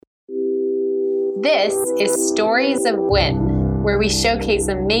This is Stories of Win, where we showcase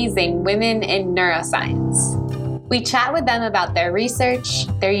amazing women in neuroscience. We chat with them about their research,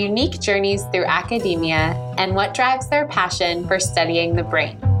 their unique journeys through academia, and what drives their passion for studying the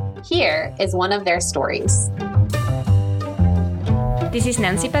brain. Here is one of their stories. This is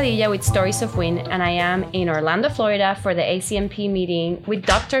Nancy Padilla with Stories of Win, and I am in Orlando, Florida for the ACMP meeting with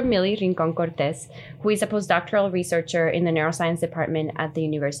Dr. Millie Rincón-Cortés, who is a postdoctoral researcher in the neuroscience department at the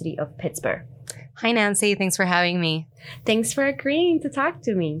University of Pittsburgh. Hi, Nancy. Thanks for having me. Thanks for agreeing to talk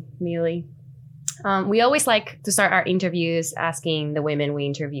to me, Millie. We always like to start our interviews asking the women we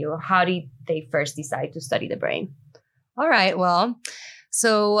interview, how did they first decide to study the brain? All right. Well,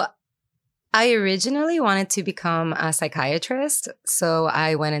 so I originally wanted to become a psychiatrist. So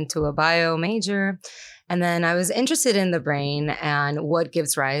I went into a bio major, and then I was interested in the brain and what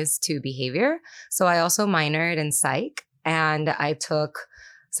gives rise to behavior. So I also minored in psych, and I took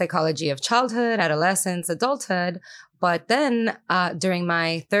psychology of childhood, adolescence, adulthood. But then during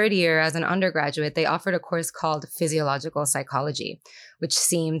my third year as an undergraduate, they offered a course called physiological psychology, which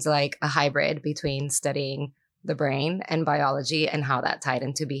seemed like a hybrid between studying the brain and biology and how that tied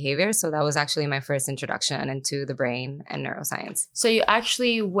into behavior. So that was actually my first introduction into the brain and neuroscience. So you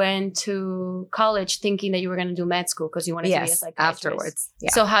actually went to college thinking that you were going to do med school because you wanted to be a psychiatrist. Afterwards.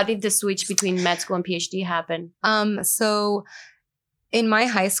 Yeah. So how did the switch between med school and PhD happen? So in my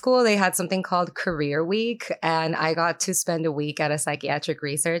high school, they had something called Career Week, and I got to spend a week at a psychiatric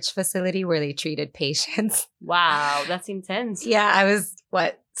research facility where they treated patients. Wow, that's intense. Yeah, I was,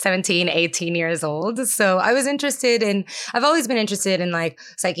 17, 18 years old. So I was I've always been interested in like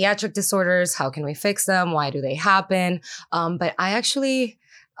psychiatric disorders. How can we fix them? Why do they happen? But I actually,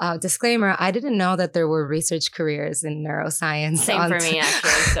 disclaimer, I didn't know that there were research careers in neuroscience. Same for me,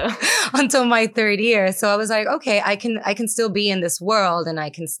 actually. So until my third year. So I was like, okay, I can still be in this world and I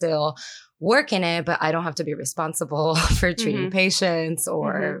can still work in it, but I don't have to be responsible for treating patients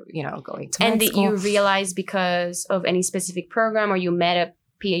or, going to med And did school. you realize because of any specific program or you met a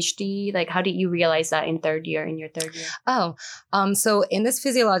PhD? Like, how did you realize that in your third year? So in this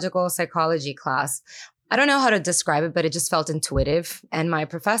physiological psychology class, I don't know how to describe it, but it just felt intuitive. And my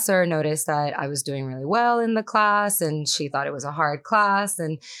professor noticed that I was doing really well in the class, and she thought it was a hard class.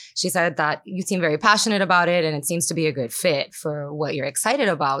 And she said that you seem very passionate about it, and it seems to be a good fit for what you're excited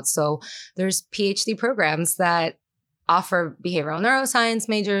about. So there's PhD programs that offer behavioral neuroscience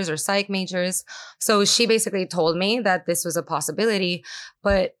majors or psych majors. So she basically told me that this was a possibility.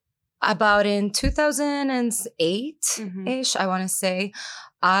 But about in 2008-ish, I want to say,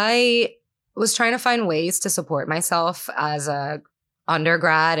 I was trying to find ways to support myself as a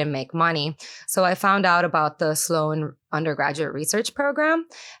undergrad and make money. So I found out about the Sloan undergraduate research program,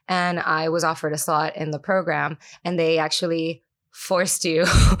 and I was offered a slot in the program, and they actually forced you.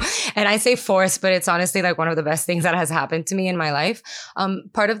 And I say forced, but it's honestly like one of the best things that has happened to me in my life.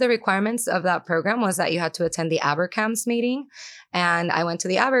 Part of the requirements of that program was that you had to attend the Abercamps meeting. And I went to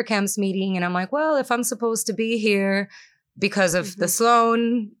the Abercamps meeting, and I'm like, well, if I'm supposed to be here because of the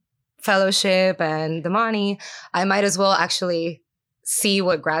Sloan fellowship and the money, I might as well actually see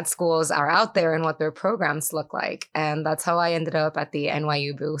what grad schools are out there and what their programs look like. And that's how I ended up at the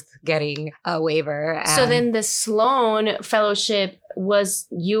NYU booth getting a waiver. So then the Sloan fellowship was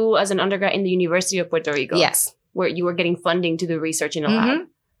you as an undergrad in the University of Puerto Rico? Yes. Where you were getting funding to do research in a lab?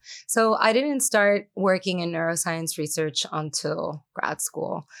 So I didn't start working in neuroscience research until grad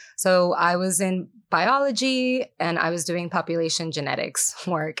school. So I was in biology and I was doing population genetics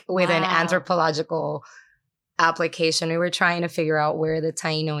work with an anthropological application. We were trying to figure out where the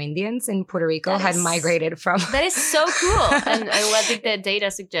Taino Indians in Puerto Rico had migrated from. That is so cool. And what did the data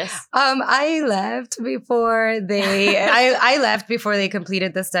suggest? I left before they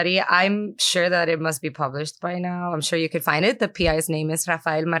completed the study. I'm sure that it must be published by now. I'm sure you could find it. The PI's name is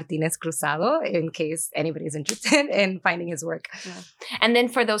Rafael Martinez Cruzado, in case anybody's interested in finding his work. Yeah. And then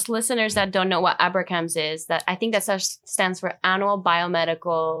for those listeners that don't know what Abercamps is, that I think that stands for Annual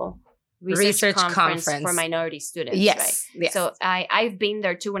Biomedical Research conference for minority students. Yes. Right? Yes. So I've been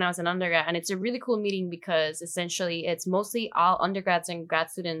there too when I was an undergrad, and it's a really cool meeting because essentially it's mostly all undergrads and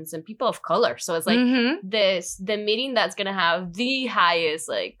grad students and people of color. So it's like the meeting that's gonna have the highest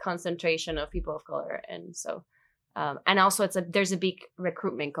like concentration of people of color, and so and also there's a big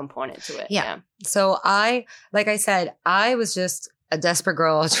recruitment component to it. Yeah. So like I said, I was just a desperate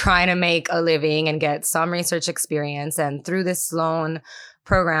girl trying to make a living and get some research experience, and through this Sloan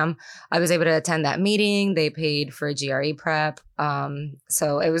program, I was able to attend that meeting. They paid for GRE prep.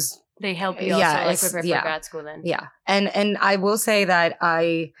 So it was... They help you also prepare for grad school then. Yeah. And I will say that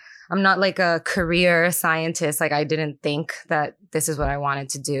I'm I'm not like a career scientist. Like I didn't think that this is what I wanted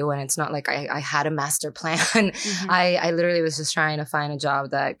to do. And it's not like I had a master plan. I literally was just trying to find a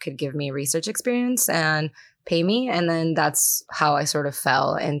job that could give me research experience and pay me. And then that's how I sort of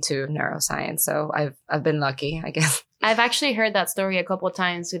fell into neuroscience. So I've been lucky, I guess. I've actually heard that story a couple of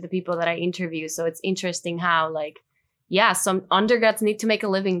times with the people that I interview. So it's interesting how like, yeah, some undergrads need to make a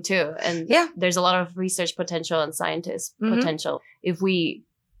living too. And there's a lot of research potential and scientist potential if we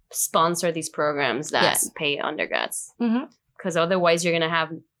sponsor these programs that pay undergrads. Because otherwise you're going to have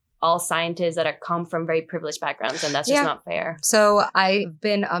all scientists that come from very privileged backgrounds, and that's just not fair. So I've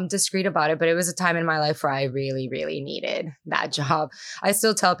been discreet about it, but it was a time in my life where I really, really needed that job. I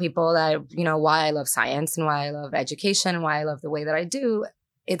still tell people that, you know, why I love science and why I love education and why I love the way that I do.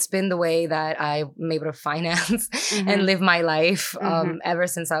 It's been the way that I'm able to finance and live my life ever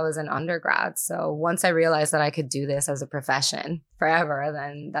since I was an undergrad. So once I realized that I could do this as a profession forever,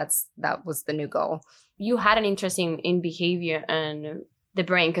 then that was the new goal. You had an interest in behavior and the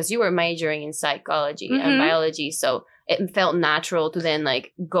brain because you were majoring in psychology and biology. So it felt natural to then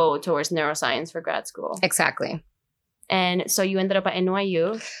like go towards neuroscience for grad school. Exactly. And so you ended up at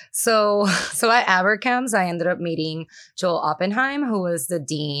NYU. So at Abercrombie, I ended up meeting Joel Oppenheim, who was the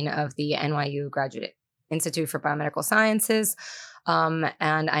dean of the NYU Graduate Institute for Biomedical Sciences. And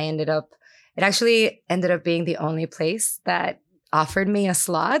it actually ended up being the only place that offered me a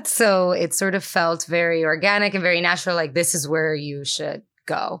slot. So it sort of felt very organic and very natural, like this is where you should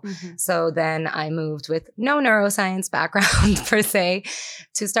go. So then I moved with no neuroscience background per se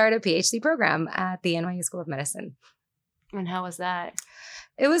to start a PhD program at the NYU School of Medicine. And how was that?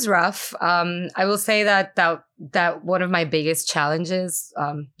 It was rough. I will say that one of my biggest challenges,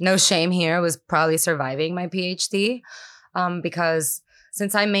 no shame here, was probably surviving my PhD because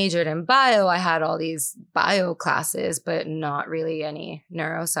since I majored in bio, I had all these bio classes, but not really any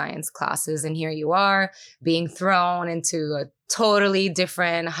neuroscience classes. And here you are being thrown into a totally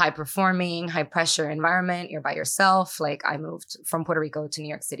different, high-performing, high-pressure environment. You're by yourself. Like I moved from Puerto Rico to New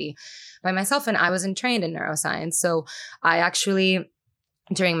York City by myself, and I wasn't trained in neuroscience. So I actually,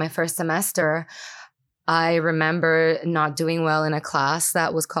 during my first semester, I remember not doing well in a class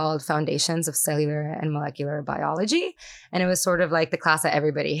that was called Foundations of Cellular and Molecular Biology. And it was sort of like the class that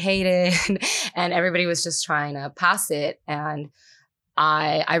everybody hated and everybody was just trying to pass it. And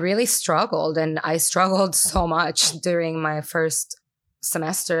I really struggled, and I struggled so much during my first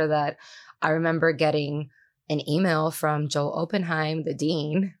semester that I remember getting an email from Joel Oppenheim, the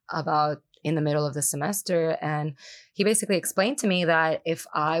dean, about in the middle of the semester. And he basically explained to me that if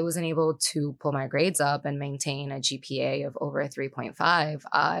I wasn't able to pull my grades up and maintain a GPA of over 3.5,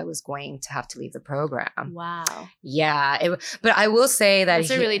 I was going to have to leave the program. Wow. Yeah. But I will say that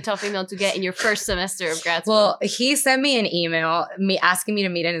it's a really tough email to get in your first semester of grad school. Well, he sent me an email asking me to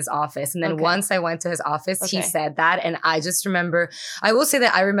meet in his office. And then once I went to his office, he said that. And I just remember, I will say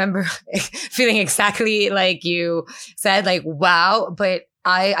that I remember feeling exactly like you said, like, wow. But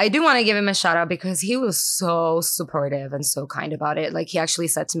I do want to give him a shout out because he was so supportive and so kind about it. Like he actually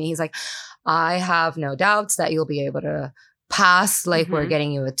said to me, he's like, I have no doubts that you'll be able to pass. Like we're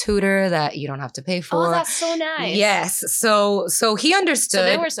getting you a tutor that you don't have to pay for. Oh, that's so nice. Yes. So he understood. So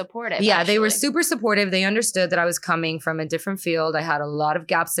they were supportive. Yeah, actually. They were super supportive. They understood that I was coming from a different field. I had a lot of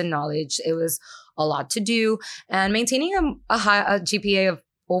gaps in knowledge. It was a lot to do. And maintaining a GPA of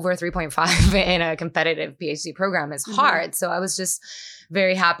over 3.5 in a competitive PhD program is hard. So I was just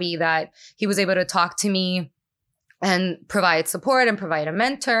very happy that he was able to talk to me and provide support and provide a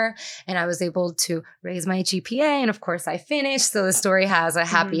mentor. And I was able to raise my GPA. And of course I finished. So the story has a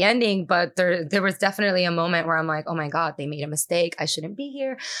happy ending, but there was definitely a moment where I'm like, oh my God, they made a mistake. I shouldn't be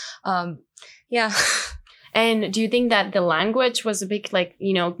here. Yeah. And do you think that the language was a big, like,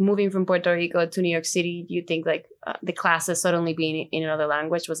 you know, moving from Puerto Rico to New York City, do you think like the classes suddenly being in another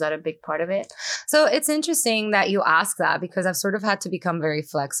language, was that a big part of it? So it's interesting that you ask that because I've sort of had to become very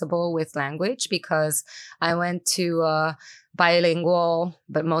flexible with language because I went to a bilingual,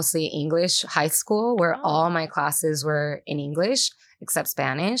 but mostly English high school where all my classes were in English except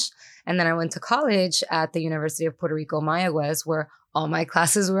Spanish. And then I went to college at the University of Puerto Rico, Mayagüez, where all my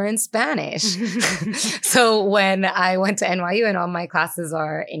classes were in Spanish. So when I went to NYU and all my classes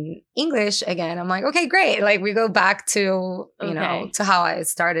are in English again, I'm like, okay, great. Like we go back to, you know, to how I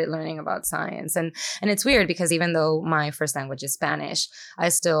started learning about science. And it's weird because even though my first language is Spanish, I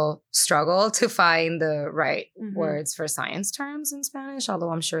still struggle to find the right words for science terms in Spanish,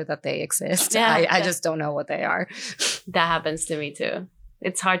 although I'm sure that they exist. Yeah, I just don't know what they are. That happens to me too.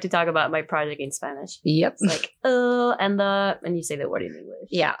 It's hard to talk about my project in Spanish. Yep. It's like, and you say the word in English.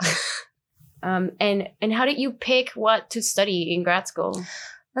 Yeah. And how did you pick what to study in grad school?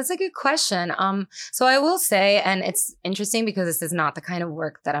 That's a good question. So I will say, and it's interesting because this is not the kind of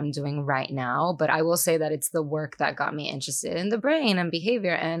work that I'm doing right now, but I will say that it's the work that got me interested in the brain and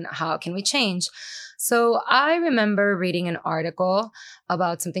behavior and how can we change. So I remember reading an article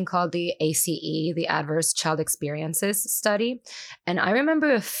about something called the ACE, the Adverse Child Experiences Study. And I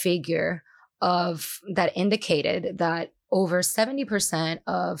remember a figure that indicated that over 70%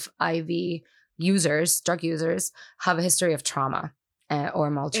 of IV users, drug users, have a history of trauma or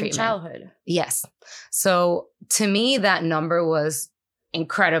maltreatment. In childhood. Yes. So to me, that number was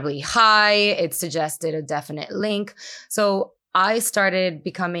incredibly high. It suggested a definite link. So I started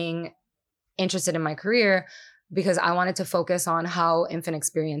becoming interested in my career because I wanted to focus on how infant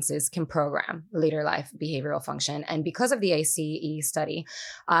experiences can program later life behavioral function. And because of the ACE study,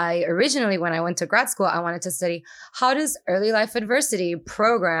 I originally, when I went to grad school, I wanted to study how does early life adversity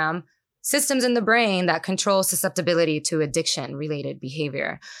program systems in the brain that control susceptibility to addiction-related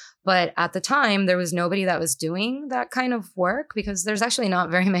behavior. But at the time, there was nobody that was doing that kind of work because there's actually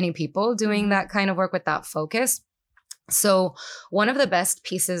not very many people doing that kind of work with that focus. So one of the best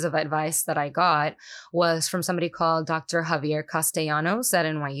pieces of advice that I got was from somebody called Dr. Javier Castellanos at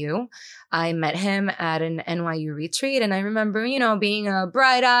NYU. I met him at an NYU retreat, and I remember, being a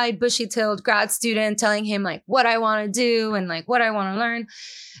bright-eyed, bushy-tailed grad student, telling him like what I want to do and like what I want to learn.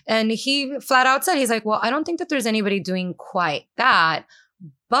 And he flat out said, he's like, well, I don't think that there's anybody doing quite that.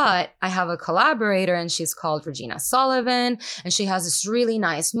 But I have a collaborator and she's called Regina Sullivan, and she has this really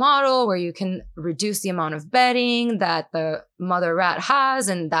nice model where you can reduce the amount of bedding that the mother rat has,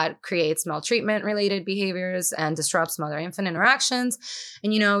 and that creates maltreatment related behaviors and disrupts mother-infant interactions.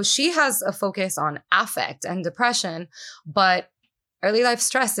 And, she has a focus on affect and depression, but early life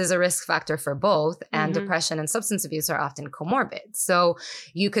stress is a risk factor for both, and depression and substance abuse are often comorbid. So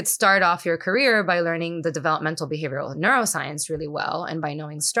you could start off your career by learning the developmental behavioral neuroscience really well and by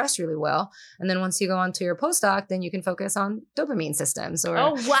knowing stress really well. And then once you go on to your postdoc, then you can focus on dopamine systems.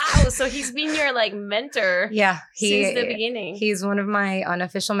 Oh, wow. So he's been your mentor since the beginning. He's one of my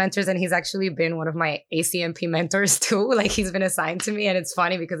unofficial mentors, and he's actually been one of my ACMP mentors too. He's been assigned to me, and it's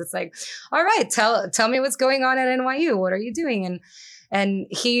funny because it's like, all right, tell me what's going on at NYU. What are you doing? And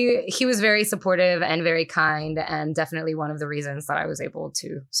he was very supportive and very kind, and definitely one of the reasons that I was able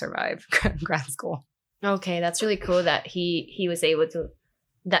to survive grad school. Okay, that's really cool that he was able to,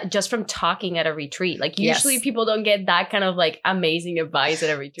 that just from talking at a retreat. Usually people don't get that kind of amazing advice at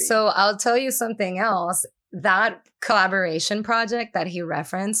a retreat. So I'll tell you something else. That collaboration project that he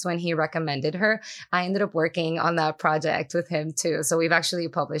referenced when he recommended her, I ended up working on that project with him too. So we've actually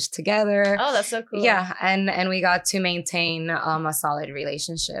published together. Oh, that's so cool. Yeah. And we got to maintain a solid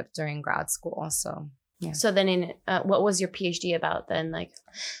relationship during grad school. So yeah. So then what was your PhD about then?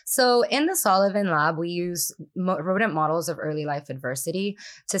 So in the Sullivan lab, we use rodent models of early life adversity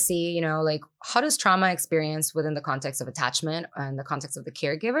to see, how does trauma experienced within the context of attachment and the context of the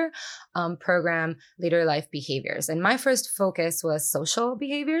caregiver program later life behaviors. And my first focus was social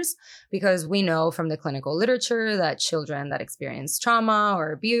behaviors, because we know from the clinical literature that children that experience trauma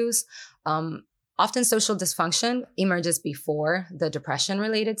or abuse, often social dysfunction emerges before the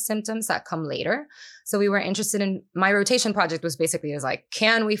depression-related symptoms that come later. So we were interested in, my rotation project was basically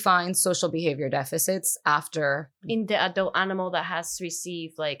can we find social behavior deficits after? In the adult animal that has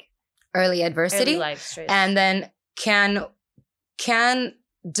received early adversity? Early life stress. And then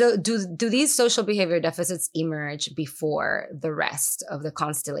do these social behavior deficits emerge before the rest of the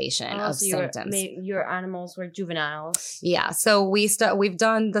constellation of symptoms? Your animals were juveniles. Yeah. So we've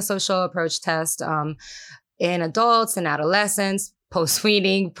done the social approach test in adults and adolescents,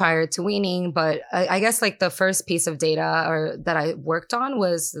 post-weaning, prior to weaning. But I guess the first piece of data that I worked on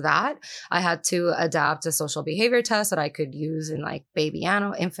was that I had to adapt a social behavior test that I could use in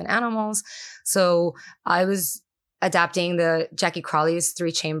infant animals. So I was adapting the Jackie Crawley's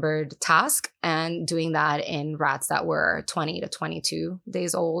 3-chambered task and doing that in rats that were 20 to 22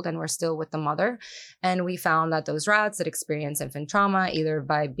 days old and were still with the mother. And we found that those rats that experience infant trauma, either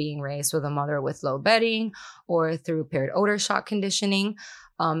by being raised with a mother with low bedding or through paired odor shock conditioning,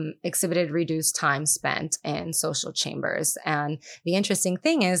 exhibited reduced time spent in social chambers. And the interesting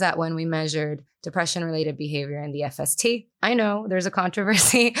thing is that when we measured depression-related behavior in the FST, I know there's a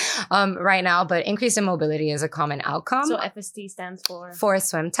controversy right now, but increased immobility is a common outcome. So FST stands for? For a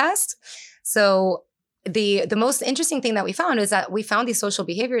swim test. So the most interesting thing that we found is that we found these social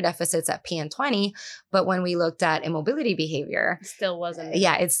behavior deficits at P and 20, but when we looked at immobility behavior, it still wasn't there.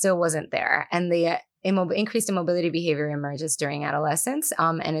 Yeah, it still wasn't there. And increased immobility behavior emerges during adolescence,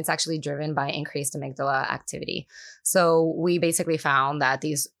 and it's actually driven by increased amygdala activity. So we basically found that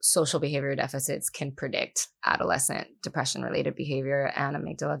these social behavior deficits can predict adolescent depression-related behavior and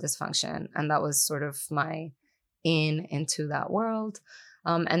amygdala dysfunction. And that was sort of my into that world.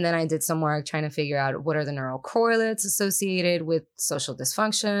 And then I did some work trying to figure out what are the neural correlates associated with social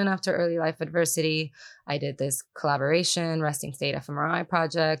dysfunction after early life adversity. I did this collaboration, resting state fMRI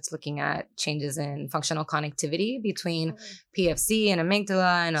project, looking at changes in functional connectivity between PFC and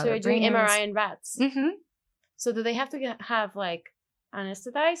amygdala and so other you're doing brain areas. MRI in rats. Mm-hmm. So do they have to have like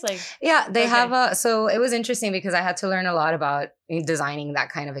anesthetized? Like, yeah, they have so it was interesting because I had to learn a lot about designing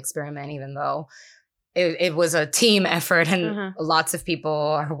that kind of experiment, even though it was a team effort and lots of people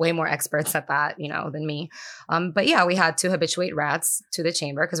are way more experts at that, than me. But yeah, we had to habituate rats to the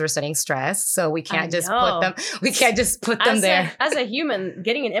chamber because we're studying stress. So we can't just put them there. As a human,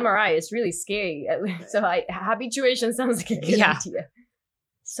 getting an MRI is really scary. So habituation sounds like a good idea.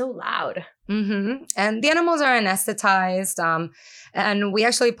 So loud. Mm-hmm. And the animals are anesthetized. And we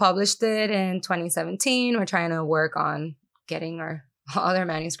actually published it in 2017. We're trying to work on getting our other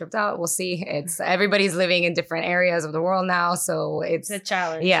manuscript out. We'll see. Everybody's living in different areas of the world now, so it's a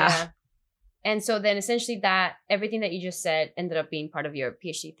challenge. Yeah. And so then essentially that everything that you just said ended up being part of your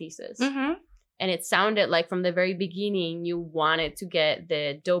PhD thesis. Mm-hmm. And it sounded like from the very beginning you wanted to get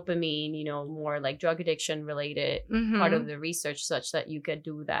the dopamine, more like drug addiction related part of the research such that you could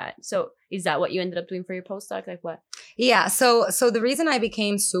do that. So is that what you ended up doing for your postdoc? Like what? Yeah. So the reason I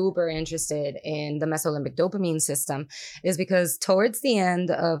became super interested in the mesolimbic dopamine system is because towards the end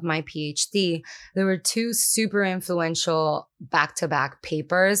of my PhD, there were two super influential back-to-back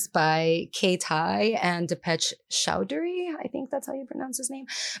papers by Ketai and Depeche Chowdhury. I think that's how you pronounce his name.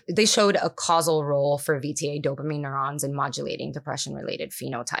 They showed a causal role for VTA dopamine neurons in modulating depression-related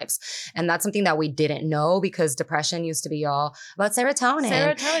phenotypes. And that's something that we didn't know because depression used to be all about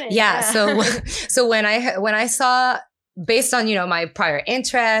serotonin. Yeah. So when I saw, based on, my prior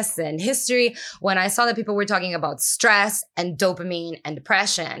interests and history, when I saw that people were talking about stress and dopamine and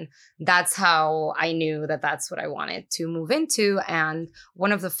depression, that's how I knew that that's what I wanted to move into. And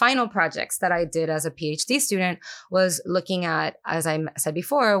one of the final projects that I did as a PhD student was looking at, as I said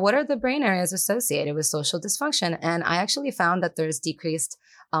before, what are the brain areas associated with social dysfunction? And I actually found that there's decreased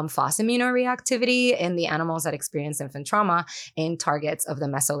phosphoimmunoreactivity in the animals that experience infant trauma in targets of the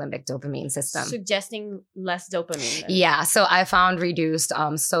mesolimbic dopamine system. Suggesting less dopamine. Then. Yeah. So I found reduced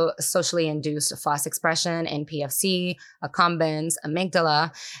socially induced FOS expression in PFC, accumbens,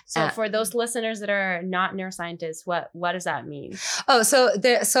 amygdala. So for those listeners that are not neuroscientists, what does that mean? Oh, so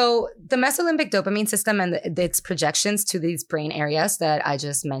the mesolimbic dopamine system and its projections to these brain areas that I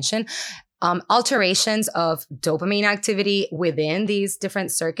just mentioned, alterations of dopamine activity within these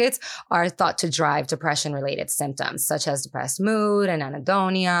different circuits are thought to drive depression-related symptoms, such as depressed mood and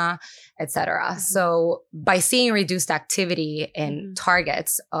anhedonia, etc. Mm-hmm. So by seeing reduced activity in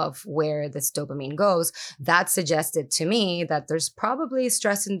targets of where this dopamine goes, that suggested to me that there's probably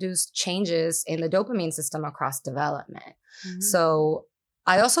stress-induced changes in the dopamine system across development. Mm-hmm. So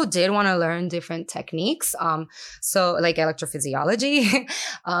I also did want to learn different techniques, so like electrophysiology.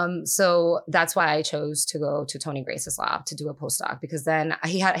 So that's why I chose to go to Tony Grace's lab to do a postdoc, because then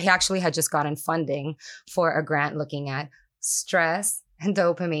he actually had just gotten funding for a grant looking at stress and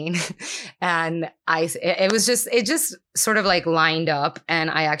dopamine. And it just sort of like lined up, and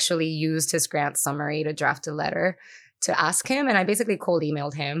I actually used his grant summary to draft a letter to ask him. And I basically cold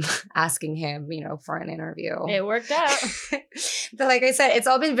emailed him, asking him, for an interview. It worked out. But like I said, it's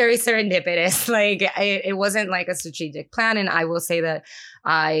all been very serendipitous. Like it wasn't like a strategic plan. And I will say that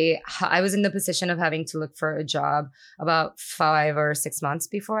I was in the position of having to look for a job about 5 or 6 months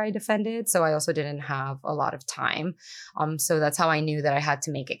before I defended. So I also didn't have a lot of time. So that's how I knew that I had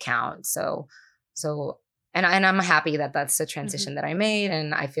to make it count. And I'm happy that that's the transition that I made.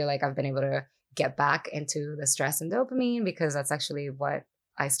 And I feel like I've been able to get back into the stress and dopamine because that's actually what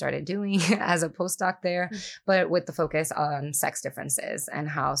I started doing as a postdoc there, but with the focus on sex differences and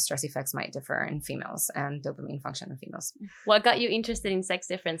how stress effects might differ in females and dopamine function in females. What got you interested in sex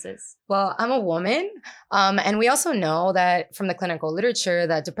differences? Well, I'm a woman, and we also know that from the clinical literature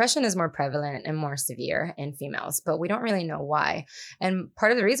that depression is more prevalent and more severe in females, but we don't really know why. And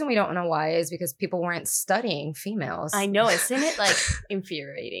part of the reason we don't know why is because people weren't studying females. I know, isn't it like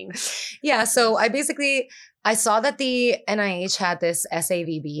infuriating? Yeah, so I saw that the NIH had this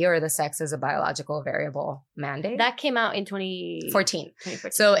SAVB, or the sex as a biological variable mandate. That came out in 2014.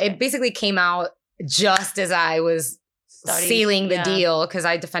 So it basically came out just as I was sealing the deal, because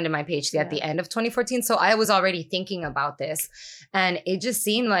I defended my PhD at the end of 2014. So I was already thinking about this, and it just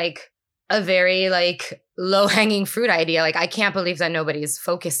seemed like a very like low hanging fruit idea. Like, I can't believe that nobody's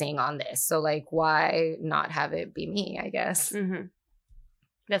focusing on this. So like, why not have it be me, I guess. Mm-hmm.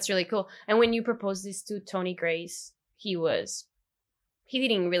 That's really cool. And when you proposed this to Tony Grace, he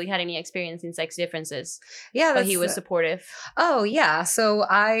didn't really had any experience in sex differences. Yeah. But he was supportive. Oh yeah. So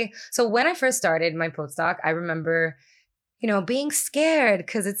when I first started my postdoc, I remember, being scared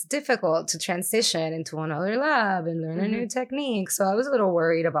because it's difficult to transition into another lab and learn a new technique. So I was a little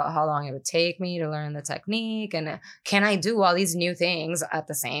worried about how long it would take me to learn the technique. And can I do all these new things at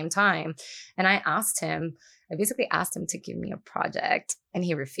the same time? And I basically asked him to give me a project, and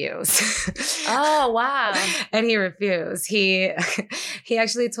he refused. Oh, wow. And he refused. He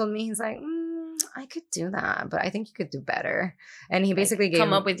actually told me, he's like, I could do that, but I think you could do better. And he basically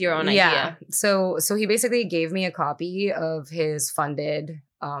come up with your own idea. So he basically gave me a copy of his funded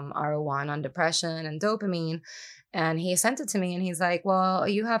R01 on depression and dopamine. And he sent it to me, and he's like, well,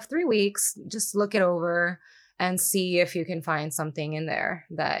 you have 3 weeks. Just look it over and see if you can find something in there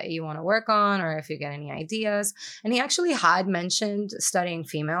that you want to work on, or if you get any ideas. And he actually had mentioned studying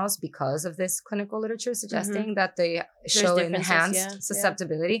females because of this clinical literature suggesting that they show enhanced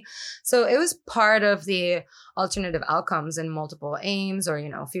susceptibility. So it was part of the alternative outcomes in multiple aims or,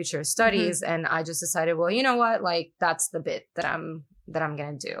 future studies. And I just decided, well, you know what? Like, that's the bit that I'm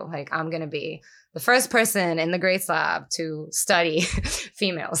going to do. Like, I'm going to be the first person in the Grace Lab to study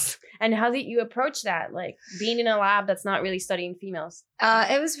females. And how did you approach that? Like, being in a lab that's not really studying females?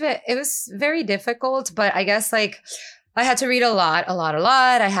 It was very difficult, but I guess like I had to read a lot.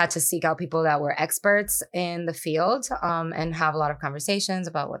 I had to seek out people that were experts in the field and have a lot of conversations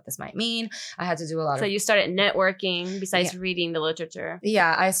about what this might mean. I had to do a lot So you started networking besides reading the literature?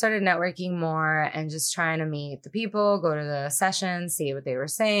 Yeah, I started networking more and just trying to meet the people, go to the sessions, see what they were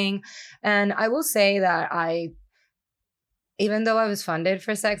saying. And I will say that even though I was funded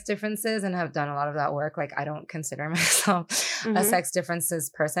for sex differences and have done a lot of that work, like, I don't consider myself a sex differences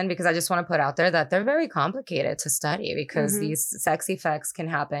person, because I just want to put out there that they're very complicated to study, because these sex effects can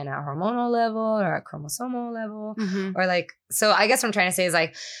happen at hormonal level or at chromosomal level or like, so I guess what I'm trying to say is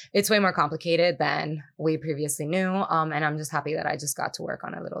like, it's way more complicated than we previously knew. And I'm just happy that I just got to work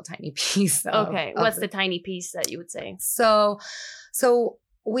on a little tiny piece. What's the tiny piece that you would say? So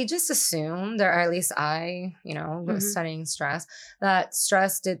we just assumed, or at least I, was studying stress, that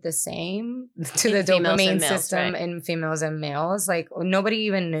stress did the same to the dopamine system in females and males. Like, nobody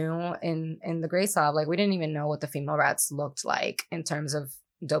even knew in the Grace Lab, like, we didn't even know what the female rats looked like in terms of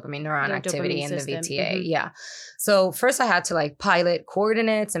dopamine neuron activity in the VTA. Yeah. So first I had to like pilot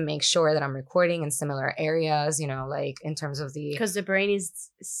coordinates and make sure that I'm recording in similar areas, like in terms of because the brain is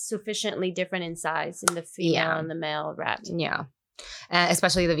sufficiently different in size in the female and the male rat. Yeah.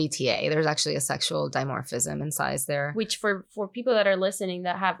 Especially the VTA. There's actually a sexual dimorphism in size there. Which for people that are listening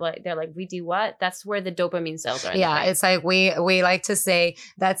that have like, they're like, we do what? That's where the dopamine cells are. Yeah, it's like we like to say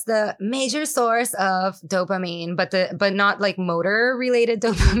that's the major source of dopamine, but not like motor related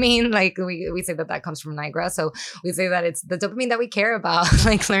dopamine. Like we say that comes from Nigra. So we say that it's the dopamine that we care about,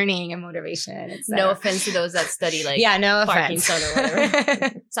 like learning and motivation. No offense to those that study like no Parkinson or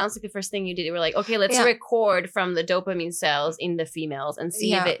whatever. Sounds like the first thing you did. You were like, okay, let's record from the dopamine cells in the females and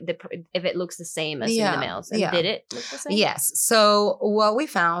see if it looks the same as in the males. And did it look the same? Yes. So what we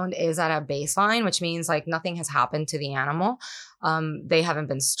found is at a baseline, which means like nothing has happened to the animal. They haven't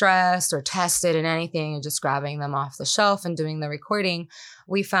been stressed or tested in anything, and just grabbing them off the shelf and doing the recording.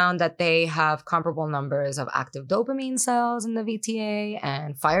 We found that they have comparable numbers of active dopamine cells in the VTA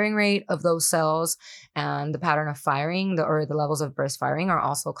and firing rate of those cells, and the pattern of firing or the levels of burst firing are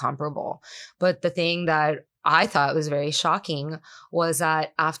also comparable. But the thing that I thought was very shocking was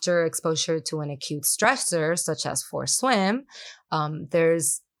that after exposure to an acute stressor, such as forced swim,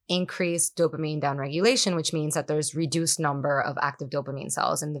 there's increased dopamine downregulation, which means that there's reduced number of active dopamine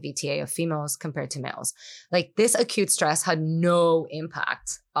cells in the VTA of females compared to males. Like, this acute stress had no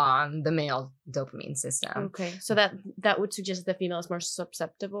impact on the male dopamine system. Okay, so that would suggest that the female is more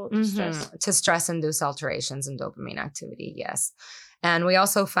susceptible to stress. To stress-induced alterations in dopamine activity, yes. And we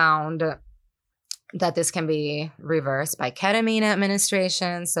also found that this can be reversed by ketamine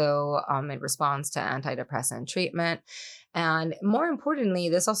administration. So it responds to antidepressant treatment. And more importantly,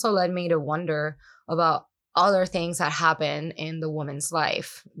 this also led me to wonder about other things that happen in the woman's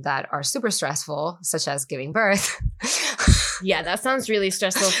life that are super stressful, such as giving birth. Yeah, that sounds really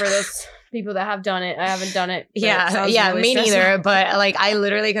stressful for those people that have done it. I haven't done it. Yeah, really me stressful. neither. But like, I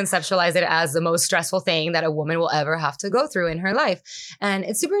literally conceptualize it as the most stressful thing that a woman will ever have to go through in her life. And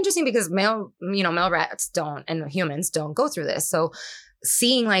it's super interesting because male rats don't, and humans don't go through this. So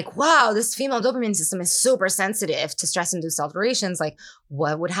seeing like, wow, this female dopamine system is super sensitive to stress-induced alterations. Like,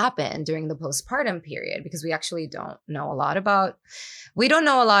 what would happen during the postpartum period? Because we actually don't know a lot about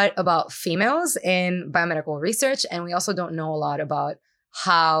females in biomedical research. And we also don't know a lot about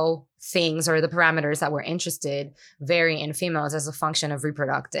how things or the parameters that we're interested vary in females as a function of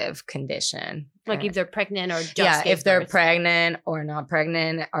reproductive condition. Like if they're pregnant or just if they're birth. pregnant or not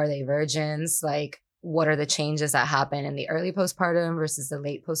pregnant, are they virgins? Like, what are the changes that happen in the early postpartum versus the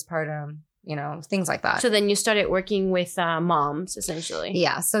late postpartum? You know, things like that. So then you started working with moms, essentially.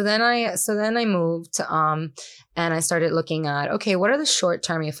 Yeah. So then I moved and I started looking at, okay, what are the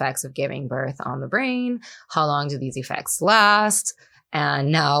short-term effects of giving birth on the brain? How long do these effects last?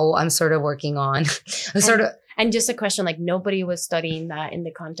 And now I'm sort of working on And just a question, like nobody was studying that in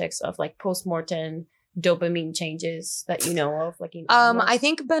the context of like postmortem dopamine changes that you know of, like in I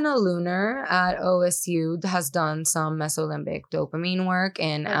think Benna Lunar at OSU has done some mesolimbic dopamine work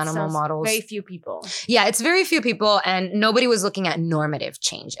in animal models. Very few people. Yeah, it's very few people, and nobody was looking at normative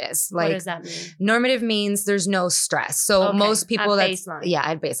changes. Like, what does that mean? Normative means there's no stress. So most people at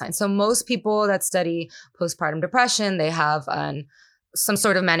baseline. So most people that study postpartum depression, they have some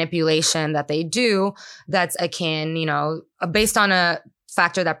sort of manipulation that they do that's akin, based on a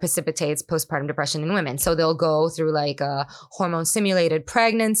factor that precipitates postpartum depression in women. So they'll go through like a hormone stimulated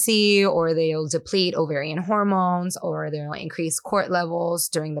pregnancy, or they'll deplete ovarian hormones, or they'll increase cortisol levels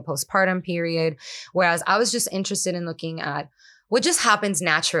during the postpartum period. Whereas I was just interested in looking at what just happens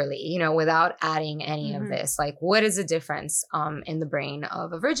naturally, without adding any of this. Like, what is the difference in the brain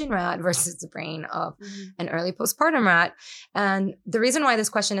of a virgin rat versus the brain of an early postpartum rat? And the reason why this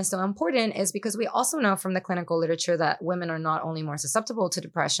question is so important is because we also know from the clinical literature that women are not only more susceptible to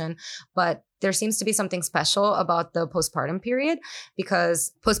depression, but there seems to be something special about the postpartum period,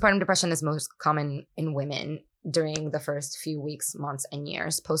 because postpartum depression is most common in women during the first few weeks, months, and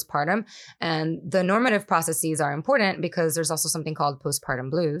years postpartum. And the normative processes are important because there's also something called postpartum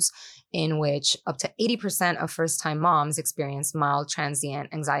blues, in which up to 80% of first-time moms experience mild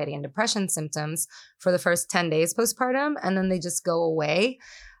transient anxiety and depression symptoms for the first 10 days postpartum, and then they just go away.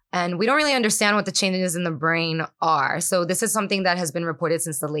 And we don't really understand what the changes in the brain are. So this is something that has been reported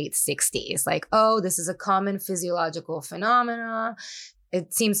since the late 60s. Like, oh, this is a common physiological phenomena.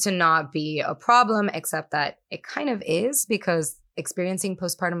 It seems to not be a problem, except that it kind of is, because experiencing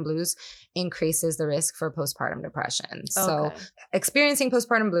postpartum blues increases the risk for postpartum depression. Okay. So experiencing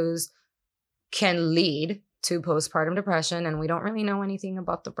postpartum blues can lead to postpartum depression, and we don't really know anything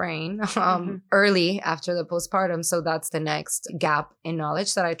about the brain early after the postpartum. So that's the next gap in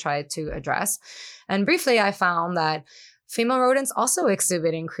knowledge that I tried to address. And briefly, I found that female rodents also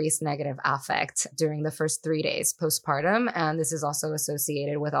exhibit increased negative affect during the first 3 days postpartum, and this is also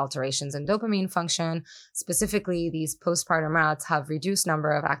associated with alterations in dopamine function. Specifically, these postpartum rats have reduced number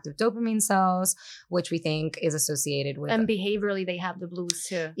of active dopamine cells, which we think is associated with... And behaviorally, they have the blues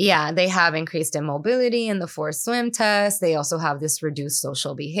too. Yeah, they have increased immobility in the forced swim test. They also have this reduced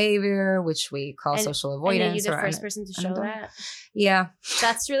social behavior, which we call social avoidance. And you're the first person to show that? Yeah.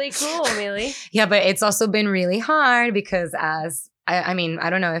 That's really cool, Millie. Yeah, but it's also been really hard because I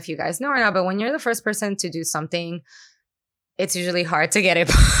don't know if you guys know or not, but when you're the first person to do something, it's usually hard to get it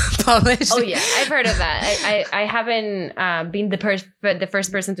published. Oh yeah, I've heard of that. I haven't been the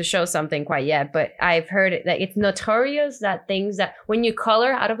first person to show something quite yet, but I've heard that it's notorious that things that when you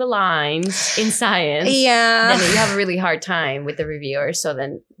color out of the lines in science, then you have a really hard time with the reviewers. So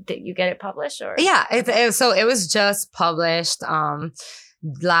then did you get it published? Or so it was just published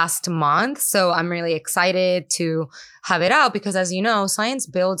last month. So I'm really excited to have it out because, as you know, science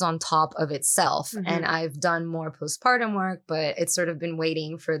builds on top of itself. And I've done more postpartum work, but it's sort of been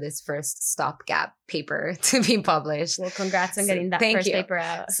waiting for this first stopgap paper to be published. Well, congrats on getting that first paper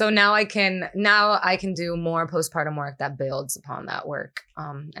out. So now I can do more postpartum work that builds upon that work.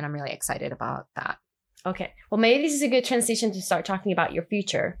 And I'm really excited about that. Okay. Well, maybe this is a good transition to start talking about your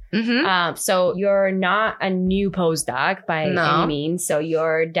future. So you're not a new postdoc by any means. So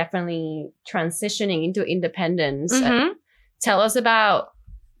you're definitely transitioning into independence. Tell us about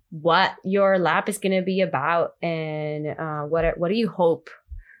what your lab is going to be about and what do you hope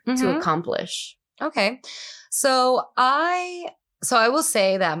to accomplish? Okay. So I will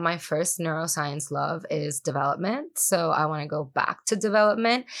say that my first neuroscience love is development. So I want to go back to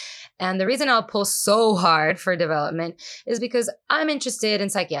development. And the reason I'll pull so hard for development is because I'm interested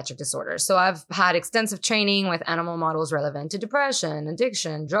in psychiatric disorders. So I've had extensive training with animal models relevant to depression,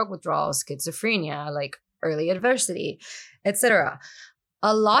 addiction, drug withdrawal, schizophrenia, like early adversity, etc.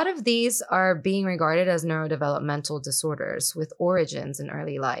 A lot of these are being regarded as neurodevelopmental disorders with origins in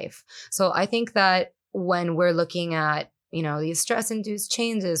early life. So I think that when we're looking at these stress-induced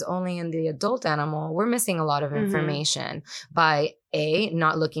changes only in the adult animal, we're missing a lot of information by A,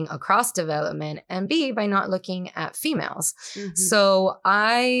 not looking across development, and B, by not looking at females. So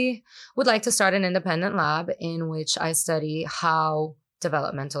I would like to start an independent lab in which I study how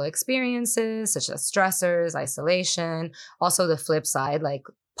developmental experiences such as stressors, isolation, also the flip side, like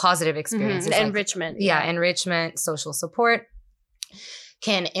positive experiences. Like, enrichment. Enrichment, social support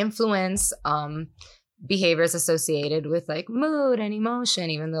can influence behaviors associated with like mood and emotion,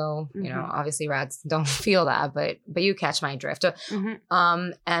 even though, obviously rats don't feel that, but you catch my drift.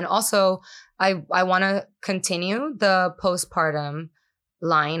 And also I want to continue the postpartum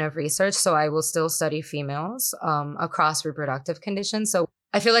line of research. So I will still study females across reproductive conditions. So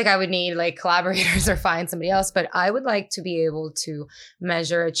I feel like I would need like collaborators or find somebody else, but I would like to be able to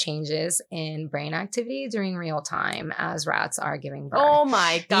measure changes in brain activity during real time as rats are giving birth. Oh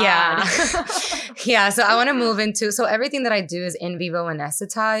my God. Yeah. So I want to move into, so everything that I do is in vivo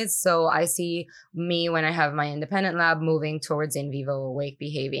anesthetized. So I see me when I have my independent lab moving towards in vivo awake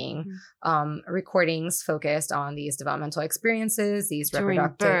behaving recordings focused on these developmental experiences, these during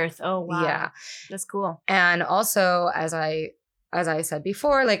reproductive birth. Oh, wow. Yeah. That's cool. And also, as I said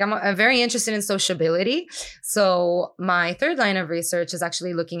before, like I'm very interested in sociability. So my third line of research is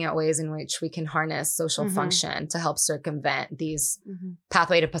actually looking at ways in which we can harness social function to help circumvent these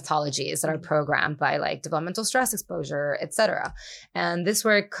pathway to pathologies that are programmed by like developmental stress exposure, etc. And this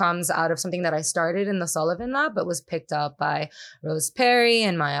work comes out of something that I started in the Sullivan lab, but was picked up by Rose Perry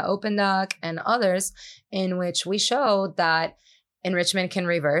and Maya Openduck and others, in which we showed that enrichment can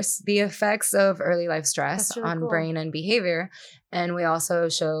reverse the effects of early life stress on brain and behavior. And we also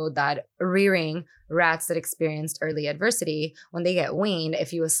showed that rearing rats that experienced early adversity, when they get weaned,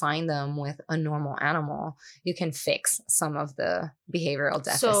 if you assign them with a normal animal, you can fix some of the behavioral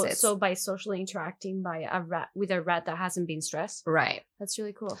deficits. So by socially interacting with a rat that hasn't been stressed? Right. That's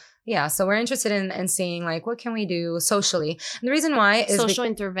really cool. Yeah. So we're interested in seeing like, what can we do socially? And the reason why is social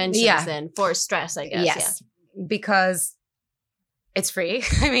interventions then for stress, I guess. Yes. Yeah. Because it's free.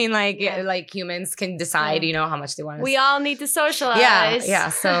 I mean, like humans can decide, how much they want to. We all need to socialize. Yeah.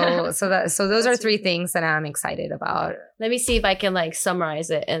 So those are three things that I'm excited about. Let me see if I can like summarize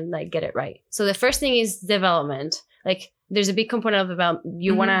it and like get it right. So the first thing is development. Like there's a big component of development.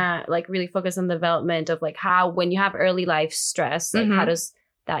 You want to like really focus on the development of like how, when you have early life stress, like how does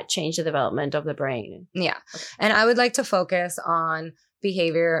that change the development of the brain? Yeah. Okay. And I would like to focus on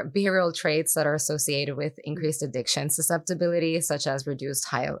behavioral traits that are associated with increased addiction susceptibility, such as reduced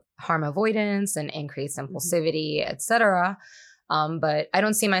harm avoidance and increased impulsivity, etc. But I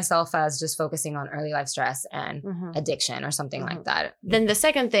don't see myself as just focusing on early life stress and addiction or something like that. Then the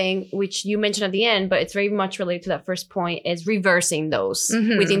second thing, which you mentioned at the end, but it's very much related to that first point, is reversing those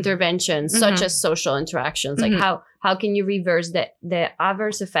with interventions such as social interactions. Like how can you reverse the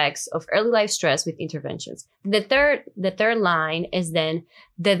adverse effects of early life stress with interventions? The third line is then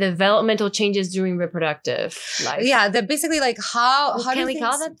the developmental changes during reproductive life. Yeah, that basically like how can we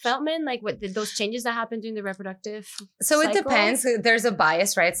call that development? Like what those changes that happen during the reproductive cycle? It depends. There's a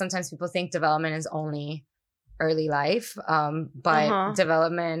bias, right? Sometimes people think development is only early life, but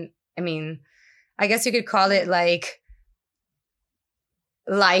development, I mean, I guess you could call it like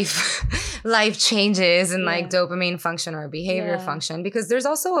life changes and like dopamine function or behavior function, because there's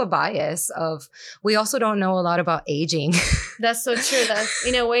also a bias of, we also don't know a lot about aging. That's so true. That's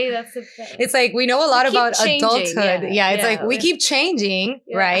in a way, that's the thing. It's like we know a lot about adulthood. It's like we keep changing,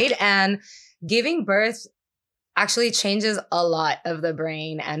 right? And giving birth actually changes a lot of the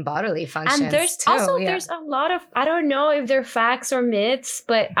brain and bodily functions. And there's there's a lot of, I don't know if they're facts or myths,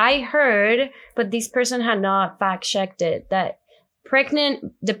 but I heard, but this person had not fact checked it, that the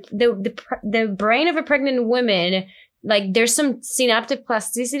brain of a pregnant woman, like there's some synaptic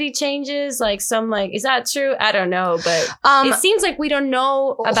plasticity changes, like some, like, is that true? I don't know, but it seems like we don't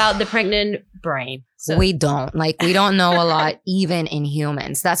know about the pregnant brain. So. We don't know a lot even in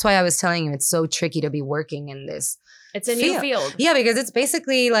humans. That's why I was telling you it's so tricky to be working in this. It's a new field. Yeah, because it's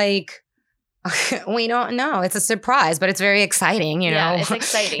basally like, we don't know. It's a surprise, but it's very exciting, you know? Yeah, it's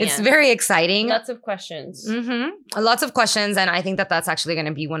exciting. It's very exciting. Lots of questions. Lots of questions. And I think that that's actually going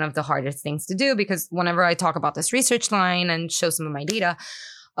to be one of the hardest things to do, because whenever I talk about this research line and show some of my data,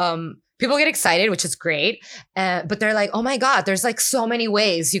 people get excited, which is great. But they're like, oh my God, there's like so many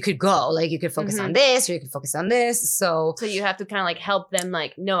ways you could go. Like you could focus on this, or you could focus on this. So you have to kind of like help them,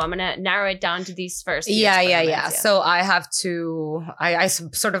 like, no, I'm going to narrow it down to these first. Yeah. So I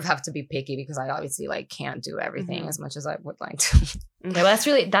sort of have to be picky, because I obviously like can't do everything as much as I would like to. Okay,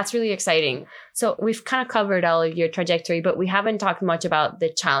 well, that's really exciting. So we've kind of covered all of your trajectory, but we haven't talked much about the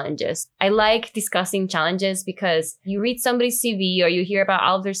challenges. I like discussing challenges because you read somebody's CV or you hear about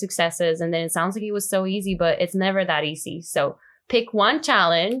all of their successes, and then it sounds like it was so easy, but it's never that easy. So pick one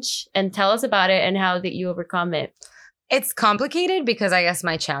challenge and tell us about it and how did you overcome it. It's complicated because I guess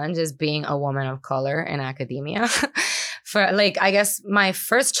my challenge is being a woman of color in academia. I guess my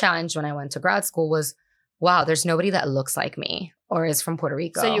first challenge when I went to grad school was, wow, there's nobody that looks like me or is from Puerto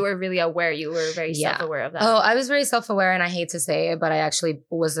Rico. So you were really aware. You were very self-aware of that. Oh, I was very self-aware, and I hate to say it, but I actually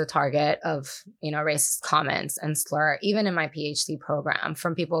was the target of, racist comments and slur, even in my PhD program,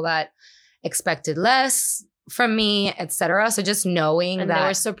 from people that expected less from me, etc. So just knowing and that they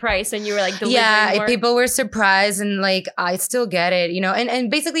were surprised and you were like delivering more. People were surprised, and like I still get it,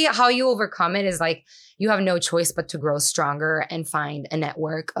 and basically how you overcome it is like you have no choice but to grow stronger and find a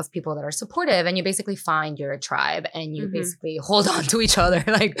network of people that are supportive, and you basically find your tribe and you basically hold on to each other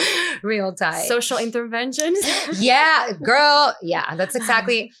like real tight. Social interventions. Yeah, girl. Yeah, that's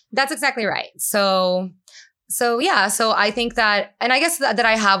exactly right. So I think that, and I guess that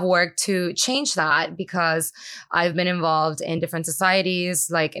I have worked to change that because I've been involved in different societies,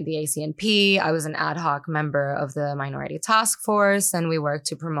 like in the ACNP. I was an ad hoc member of the Minority Task Force, and we worked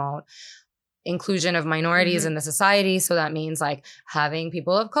to promote inclusion of minorities in the society. So that means like having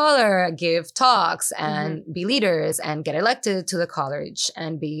people of color give talks and be leaders and get elected to the college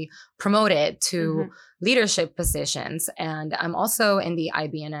and be promoted to leadership positions. And I'm also in the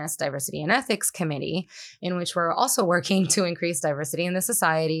IBNS Diversity and Ethics Committee, in which we're also working to increase diversity in the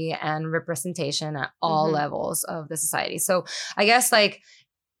society and representation at all levels of the society. So I guess like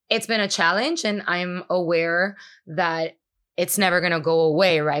it's been a challenge, and I'm aware that it's never going to go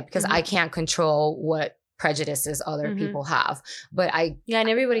away, right? Because I can't control what prejudices other people have. But and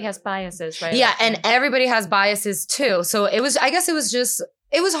everybody has biases, right? Yeah, and everybody has biases too. So it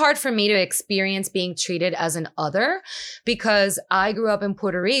was hard for me to experience being treated as an other because I grew up in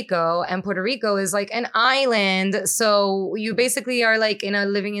Puerto Rico, and Puerto Rico is like an island. So you basically are like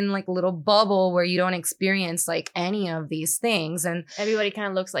living in like a little bubble where you don't experience like any of these things. And everybody kind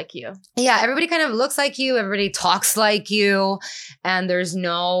of looks like you. Yeah, everybody kind of looks like you. Everybody talks like you. And there's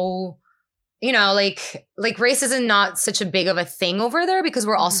no, like race isn't not such a big of a thing over there because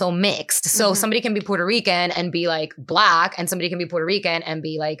we're also mixed. So somebody can be Puerto Rican and be like black, and somebody can be Puerto Rican and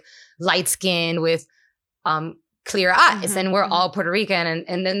be like light skinned with clear eyes. And we're all Puerto Rican.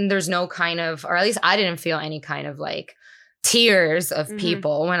 And then there's no kind of, or at least I didn't feel any kind of like tears of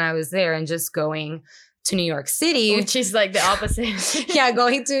people when I was there, and just going to New York City. Which is like the opposite. Yeah,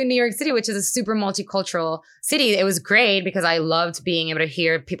 going to New York City, which is a super multicultural city. It was great because I loved being able to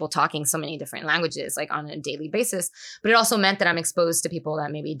hear people talking so many different languages like on a daily basis. But it also meant that I'm exposed to people that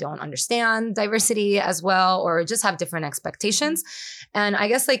maybe don't understand diversity as well, or just have different expectations. And I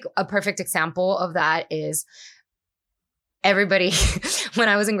guess like a perfect example of that is everybody, when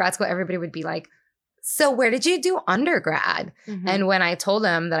I was in grad school, everybody would be like, so where did you do undergrad? And when I told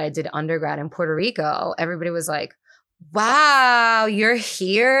them that I did undergrad in Puerto Rico, everybody was like, wow, you're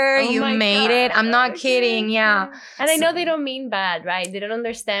here. You made it. I'm not kidding. Yeah. And I know they don't mean bad, right? They don't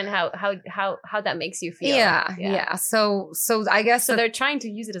understand how that makes you feel. Yeah. So I guess they're trying to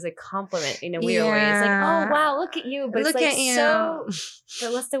use it as a compliment in a weird way. It's like, oh wow, look at you. But look it's like at you.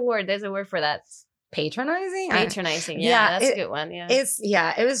 But what's the word? There's a word for that. Patronizing? That's a good one. Yeah.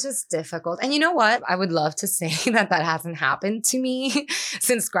 It was just difficult. And you know what? I would love to say that hasn't happened to me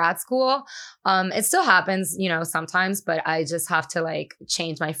since grad school. It still happens, sometimes, but I just have to like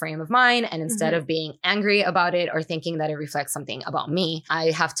change my frame of mind. And instead of being angry about it or thinking that it reflects something about me,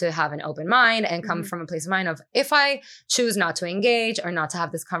 I have to have an open mind and come from a place of mind of, if I choose not to engage or not to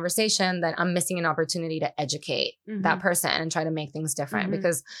have this conversation, then I'm missing an opportunity to educate that person and try to make things different.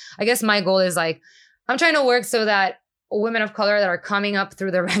 Because I guess my goal is like, I'm trying to work so that women of color that are coming up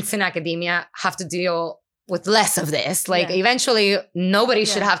through the ranks in academia have to deal with less of this. Like eventually nobody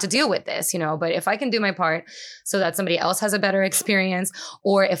should have to deal with this, but if I can do my part so that somebody else has a better experience,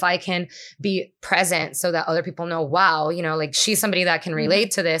 or if I can be present so that other people know, wow, like she's somebody that can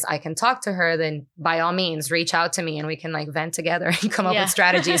relate to this, I can talk to her, then by all means reach out to me and we can like vent together and come up with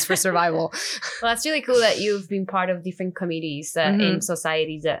strategies for survival. Well, that's really cool that you've been part of different committees in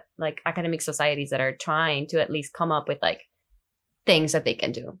societies that like academic societies that are trying to at least come up with like things that they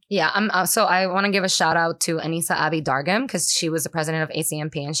can do. Yeah. So I want to give a shout out to Anissa Abby Dargam because she was the president of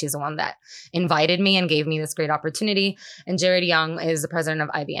ACMP and she's the one that invited me and gave me this great opportunity. And Jared Young is the president of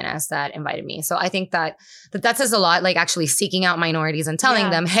IBNS that invited me. So I think that says a lot, like actually seeking out minorities and telling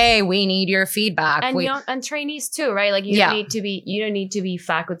them, hey, we need your feedback. And trainees too, right? Like you don't need to be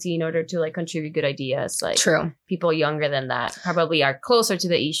faculty in order to like contribute good ideas. Like true. People younger than that probably are closer to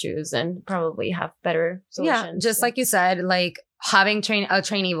the issues and probably have better solutions. Yeah, just like you said, like having a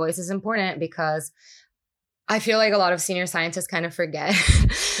trainee voice is important because I feel like a lot of senior scientists kind of forget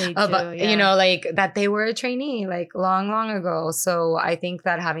about, you know, like that they were a trainee like long ago. So I think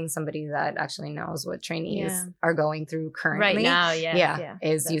that having somebody that actually knows what trainees are going through currently right now,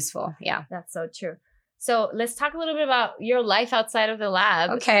 is useful. Yeah. That's so true. So let's talk a little bit about your life outside of the lab.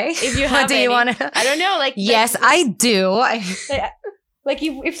 Okay. If you have you want to? I don't know. Like yes, I do. Like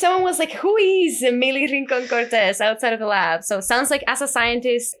if someone was like, who is Millie Rincón-Cortés outside of the lab? So it sounds like as a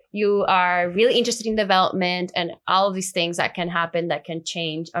scientist, you are really interested in development and all of these things that can happen that can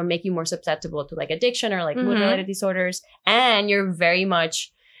change or make you more susceptible to like addiction or like mood-related disorders. And you're very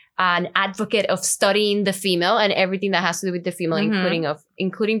much an advocate of studying the female and everything that has to do with the female,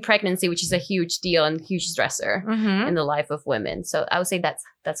 including pregnancy, which is a huge deal and huge stressor in the life of women. So I would say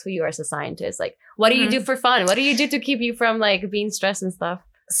that's who you are as a scientist. Like, what do you do for fun? What do you do to keep you from like being stressed and stuff?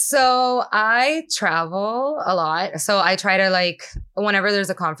 So I travel a lot. So I try to like, whenever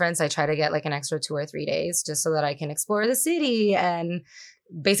there's a conference, I try to get like an extra 2 or 3 days just so that I can explore the city and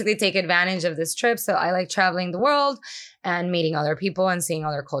basically take advantage of this trip. So I like traveling the world and meeting other people and seeing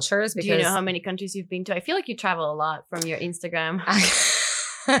other cultures. Because do you know how many countries you've been to? I feel like you travel a lot from your Instagram.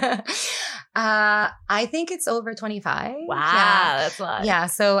 I think it's over 25. Wow, that's a lot. Yeah,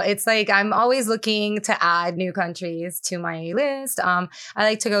 so it's like I'm always looking to add new countries to my list. I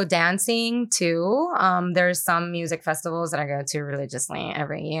like to go dancing too. There's some music festivals that I go to religiously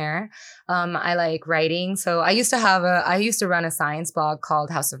every year. I like writing. So I used to run a science blog called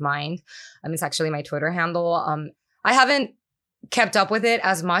House of Mind. It's actually my Twitter handle. I haven't kept up with it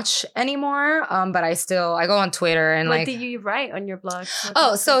as much anymore, but I go on Twitter and what did you write on your blog?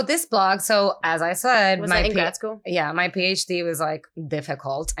 So this blog, so as I said, was that in grad school? Yeah, my PhD was like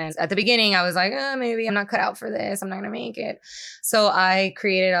difficult, and at the beginning I was like, maybe I'm not cut out for this, I'm not gonna make it. So I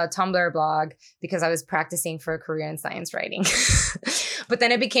created a Tumblr blog because I was practicing for a career in science writing. But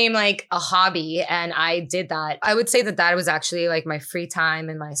then it became like a hobby, and I did that. I would say that was actually like my free time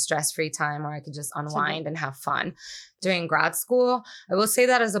and my stress-free time where I could just unwind and have fun. During grad school, I will say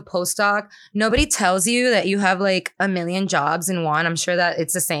that as a postdoc, nobody tells you that you have like a million jobs in one. I'm sure that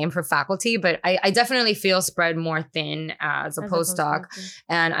it's the same for faculty, but I definitely feel spread more thin as a postdoc.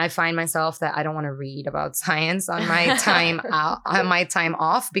 And I find myself that I don't want to read about science on my time on my time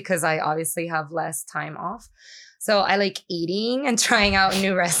off because I obviously have less time off. So I like eating and trying out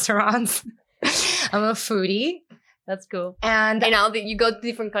new restaurants. I'm a foodie. That's cool. And now that you go to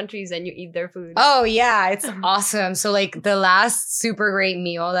different countries and you eat their food. Oh, yeah. It's awesome. So like the last super great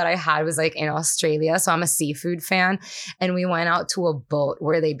meal that I had was like in Australia. So I'm a seafood fan. And we went out to a boat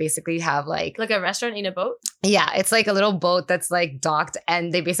where they basically have like a restaurant in a boat? Yeah. It's like a little boat that's like docked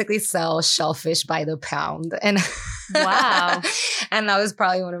and they basically sell shellfish by the pound. And wow. And that was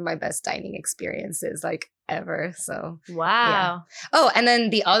probably one of my best dining experiences like ever. So wow. Yeah. Oh, and then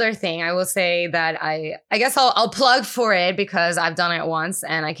the other thing I will say that I guess I'll plug for it because I've done it once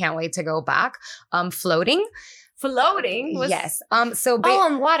and I can't wait to go back. Floating. Yes. So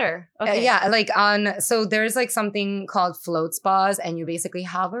on water. Okay. Yeah, like so there's like something called float spas, and you basically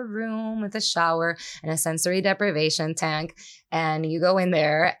have a room with a shower and a sensory deprivation tank, and you go in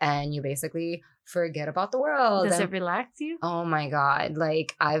there and you basically forget about the world. Does it relax you? Oh my God.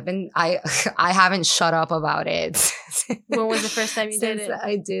 Like I haven't shut up about it. When was the first time you did it?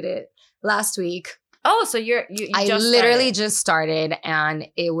 I did it last week. Oh, so you just literally just started, and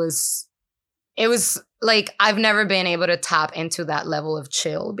it was like I've never been able to tap into that level of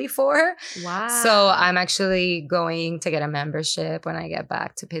chill before. Wow. So I'm actually going to get a membership when I get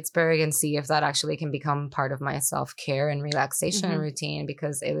back to Pittsburgh and see if that actually can become part of my self-care and relaxation routine,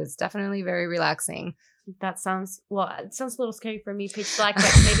 because it was definitely very relaxing. It sounds a little scary for me, pitch black,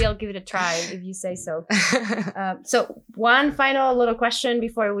 but maybe I'll give it a try if you say so. So one final little question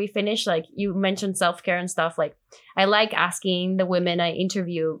before we finish. Like you mentioned self-care and stuff. Like I like asking the women I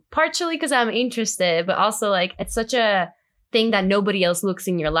interview, partially because I'm interested, but also like it's such a thing that nobody else looks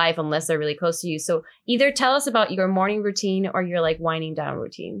in your life unless they're really close to you. So either tell us about your morning routine or your like winding down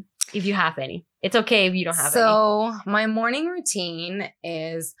routine, if you have any. It's okay if you don't have any. So my morning routine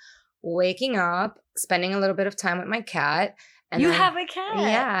is waking up, spending a little bit of time with my cat, And you have a cat?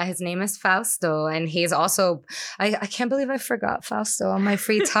 Yeah, his name is Fausto. And he's also, I can't believe I forgot Fausto on my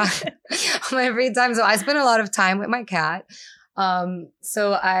free time. On my free time. So I spend a lot of time with my cat.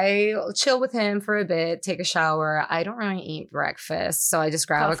 So I chill with him for a bit, take a shower. I don't really eat breakfast. So I just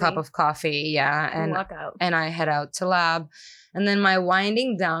grab a cup of coffee. Yeah. And walk out. And I head out to lab. And then my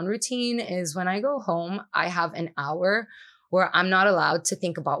winding down routine is when I go home, I have an hour where I'm not allowed to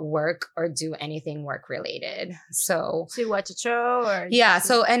think about work or do anything work related. So you watch a show or yeah.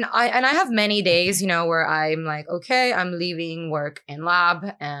 So and I have many days, where I'm like, okay, I'm leaving work in lab,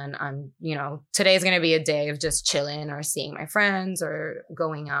 and I'm, today's gonna be a day of just chilling or seeing my friends or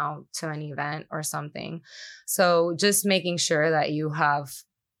going out to an event or something. So just making sure that you have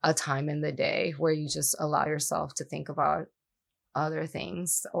a time in the day where you just allow yourself to think about other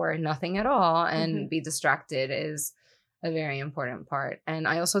things or nothing at all and be distracted is a very important part. And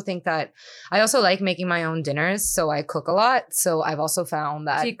I also think that I also like making my own dinners. So I cook a lot. So I've also found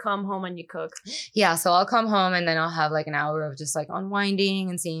that. So you come home and you cook? Yeah. So I'll come home and then I'll have like an hour of just like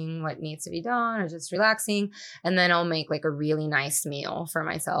unwinding and seeing what needs to be done or just relaxing. And then I'll make like a really nice meal for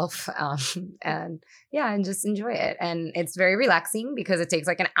myself. And just enjoy it. And it's very relaxing because it takes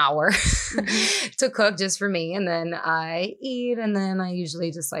like an hour to cook just for me. And then I eat, and then I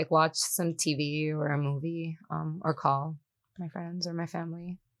usually just like watch some TV or a movie or call my friends or my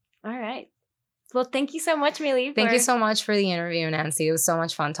family. All right. Well, thank you so much, Millie. Thank you so much for the interview, Nancy. It was so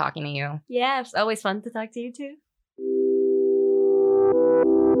much fun talking to you. Yeah, it's always fun to talk to you too.